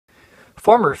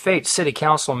Former Fate City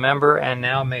Council member and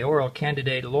now mayoral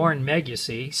candidate Lorne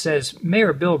Megyesi says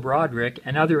Mayor Bill Broderick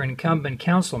and other incumbent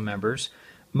council members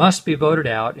must be voted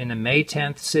out in the May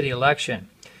 10th city election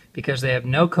because they have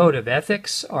no code of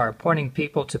ethics, are appointing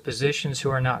people to positions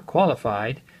who are not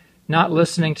qualified, not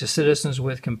listening to citizens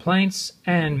with complaints,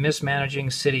 and mismanaging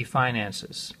city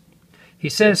finances. He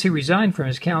says he resigned from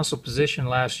his council position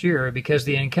last year because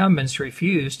the incumbents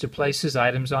refused to place his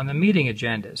items on the meeting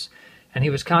agendas, and he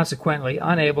was consequently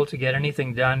unable to get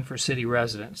anything done for city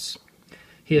residents.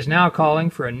 He is now calling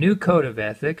for a new code of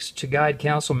ethics to guide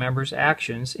council members'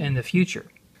 actions in the future.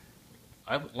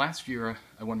 Last year,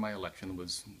 I won my election,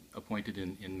 was appointed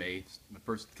in May. My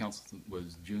first council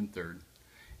was June 3rd,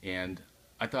 and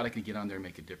I thought I could get on there and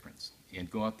make a difference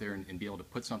and go out there and be able to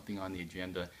put something on the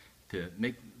agenda to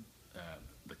make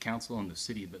the council and the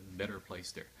city a better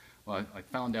place there. Well, I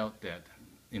found out that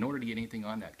in order to get anything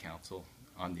on that council,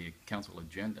 on the council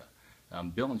agenda,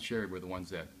 Bill and Sherry were the ones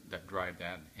that drive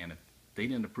that, and if they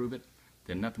didn't approve it,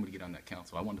 then nothing would get on that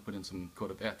council. I wanted to put in some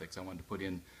code of ethics. I wanted to put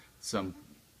in some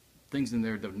things in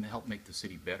there that would help make the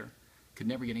city better. Could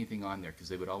never get anything on there because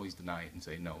they would always deny it and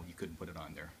say, no, you couldn't put it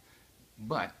on there.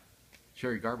 But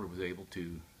Sherry Garber was able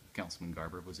to, Councilman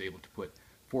Garber was able to put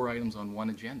 4 items on one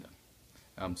agenda.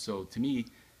 So to me,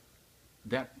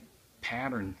 that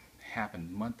pattern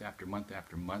happened month after month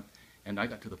after month, and I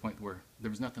got to the point where there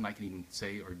was nothing I could even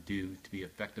say or do to be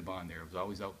effective on there. It was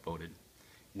always outvoted.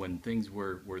 When things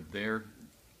were there,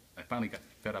 I finally got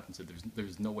fed up and said,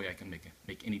 there's no way I can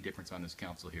make any difference on this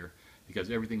council here,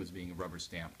 because everything was being rubber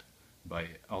stamped by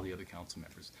all the other council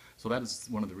members. So that is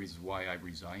one of the reasons why I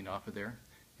resigned off of there.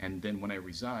 And then when I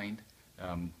resigned,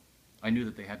 I knew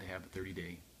that they had to have a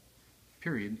 30-day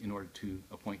period in order to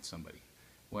appoint somebody.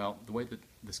 Well, the way that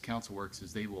this council works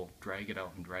is they will drag it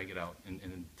out and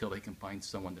and until they can find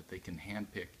someone that they can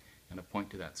handpick and appoint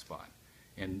to that spot.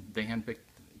 And they handpicked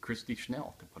Christy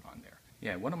Schnell to put on there.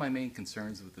 Yeah, one of my main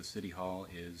concerns with the City Hall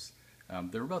is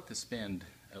they're about to spend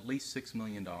at least $6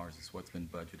 million is what's been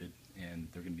budgeted, and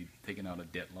they're going to be taking out a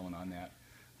debt loan on that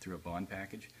through a bond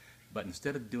package. But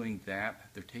instead of doing that,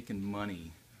 they're taking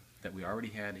money that we already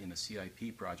had in a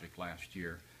CIP project last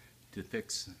year to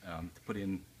fix, to put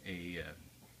in a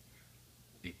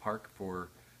park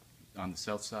on the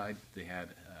south side. They had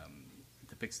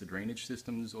to fix the drainage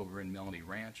systems over in Melanie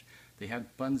Ranch. They had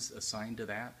funds assigned to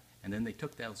that, and then they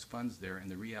took those funds there and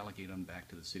they reallocated them back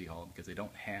to the City Hall because they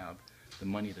don't have the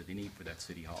money that they need for that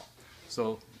City Hall.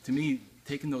 So to me,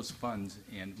 taking those funds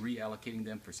and reallocating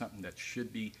them for something that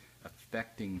should be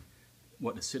affecting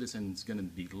what the citizen's going to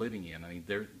be living in. I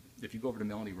mean, if you go over to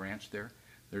Melanie Ranch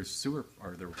there's sewer,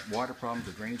 or their water problems,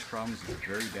 the drainage problems are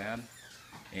very bad,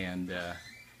 and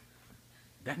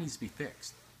that needs to be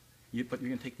fixed. But you're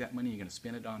going to take that money, you're going to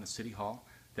spend it on a City Hall.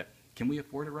 Can we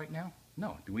afford it right now?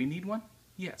 No. Do we need one?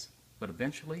 Yes. But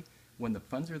eventually, when the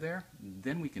funds are there,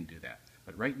 then we can do that.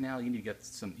 But right now, you need to get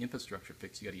some infrastructure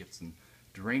fixed. You got to get some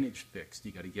drainage fixed.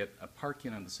 You got to get a park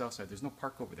in on the south side. There's no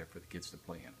park over there for the kids to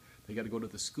play in. They got to go to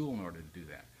the school in order to do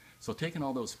that. So taking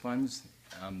all those funds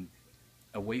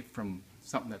away from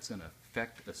something that's going to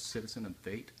affect a citizen of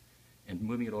Fate and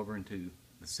moving it over into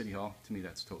the City Hall, to me,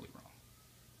 that's totally wrong.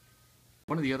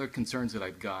 One of the other concerns that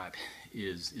I've got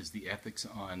is the ethics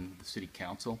on the City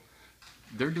Council.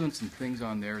 They're doing some things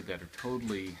on there that are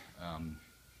totally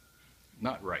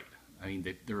not right. I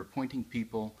mean, they're appointing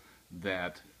people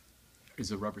that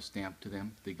is a rubber stamp to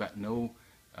them. They've got no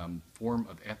form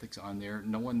of ethics on there.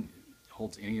 No one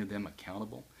holds any of them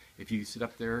accountable. If you sit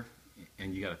up there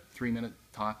and you got a 3-minute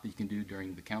talk that you can do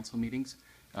during the council meetings,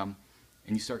 and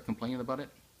you start complaining about it,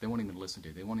 they won't even listen to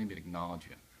you. They won't even acknowledge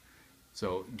you.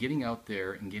 So getting out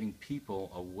there and getting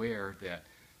people aware that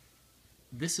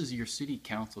this is your city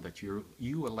council that you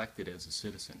elected as a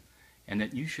citizen, and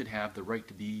that you should have the right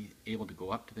to be able to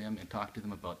go up to them and talk to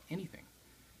them about anything.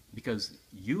 Because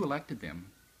you elected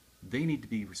them, they need to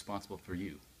be responsible for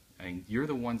you. I mean, you're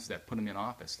the ones that put them in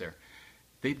office there.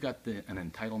 They've got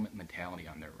an entitlement mentality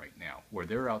on there right now, where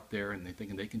they're out there and they're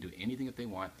thinking they can do anything that they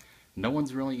want. No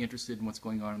one's really interested in what's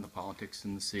going on in the politics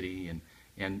in the city,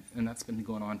 and that's been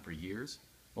going on for years.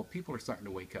 Well, people are starting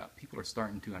to wake up. People are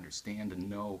starting to understand and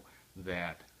know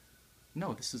that,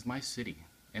 no, this is my city,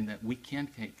 and that we can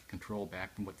take control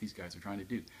back from what these guys are trying to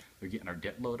do. They're getting our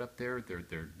debt load up there.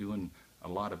 They're doing a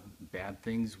lot of bad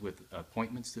things with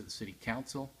appointments to the city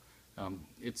council.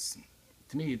 It's,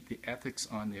 to me, the ethics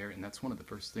on there, and that's one of the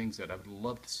first things that I would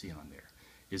love to see on there,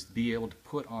 is to be able to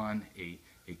put on a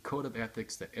code of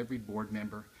ethics that every board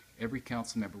member, every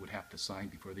council member would have to sign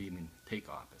before they even take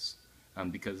office.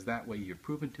 Because that way you're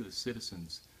proving to the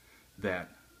citizens that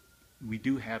we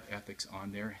do have ethics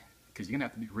on there, because you're going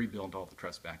to have to rebuild all the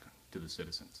trust back to the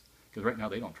citizens. Because right now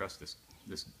they don't trust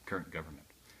this current government.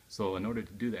 So in order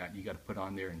to do that, you got to put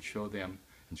on there and show them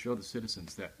and show the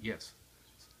citizens that yes,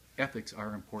 ethics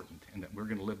are important and that we're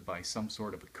going to live by some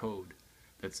sort of a code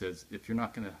that says if you're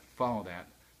not going to follow that,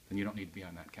 then you don't need to be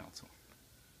on that council.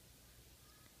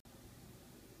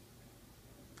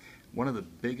 One of the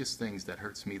biggest things that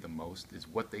hurts me the most is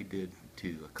what they did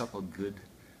to a couple of good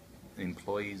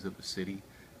employees of the city,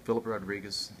 Philip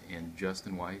Rodriguez and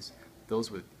Justin Wise. Those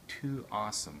were two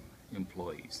awesome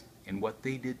employees. And what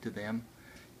they did to them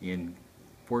in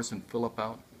forcing Philip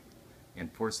out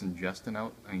and forcing Justin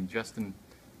out, I mean, Justin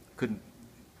couldn't,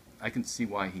 I can see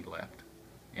why he left.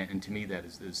 And to me that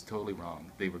is totally wrong.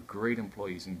 They were great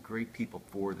employees and great people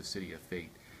for the city of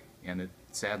Fate. And it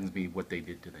saddens me what they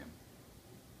did to them.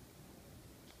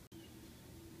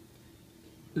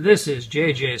 This is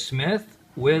J.J. Smith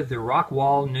with the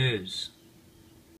Rockwall News.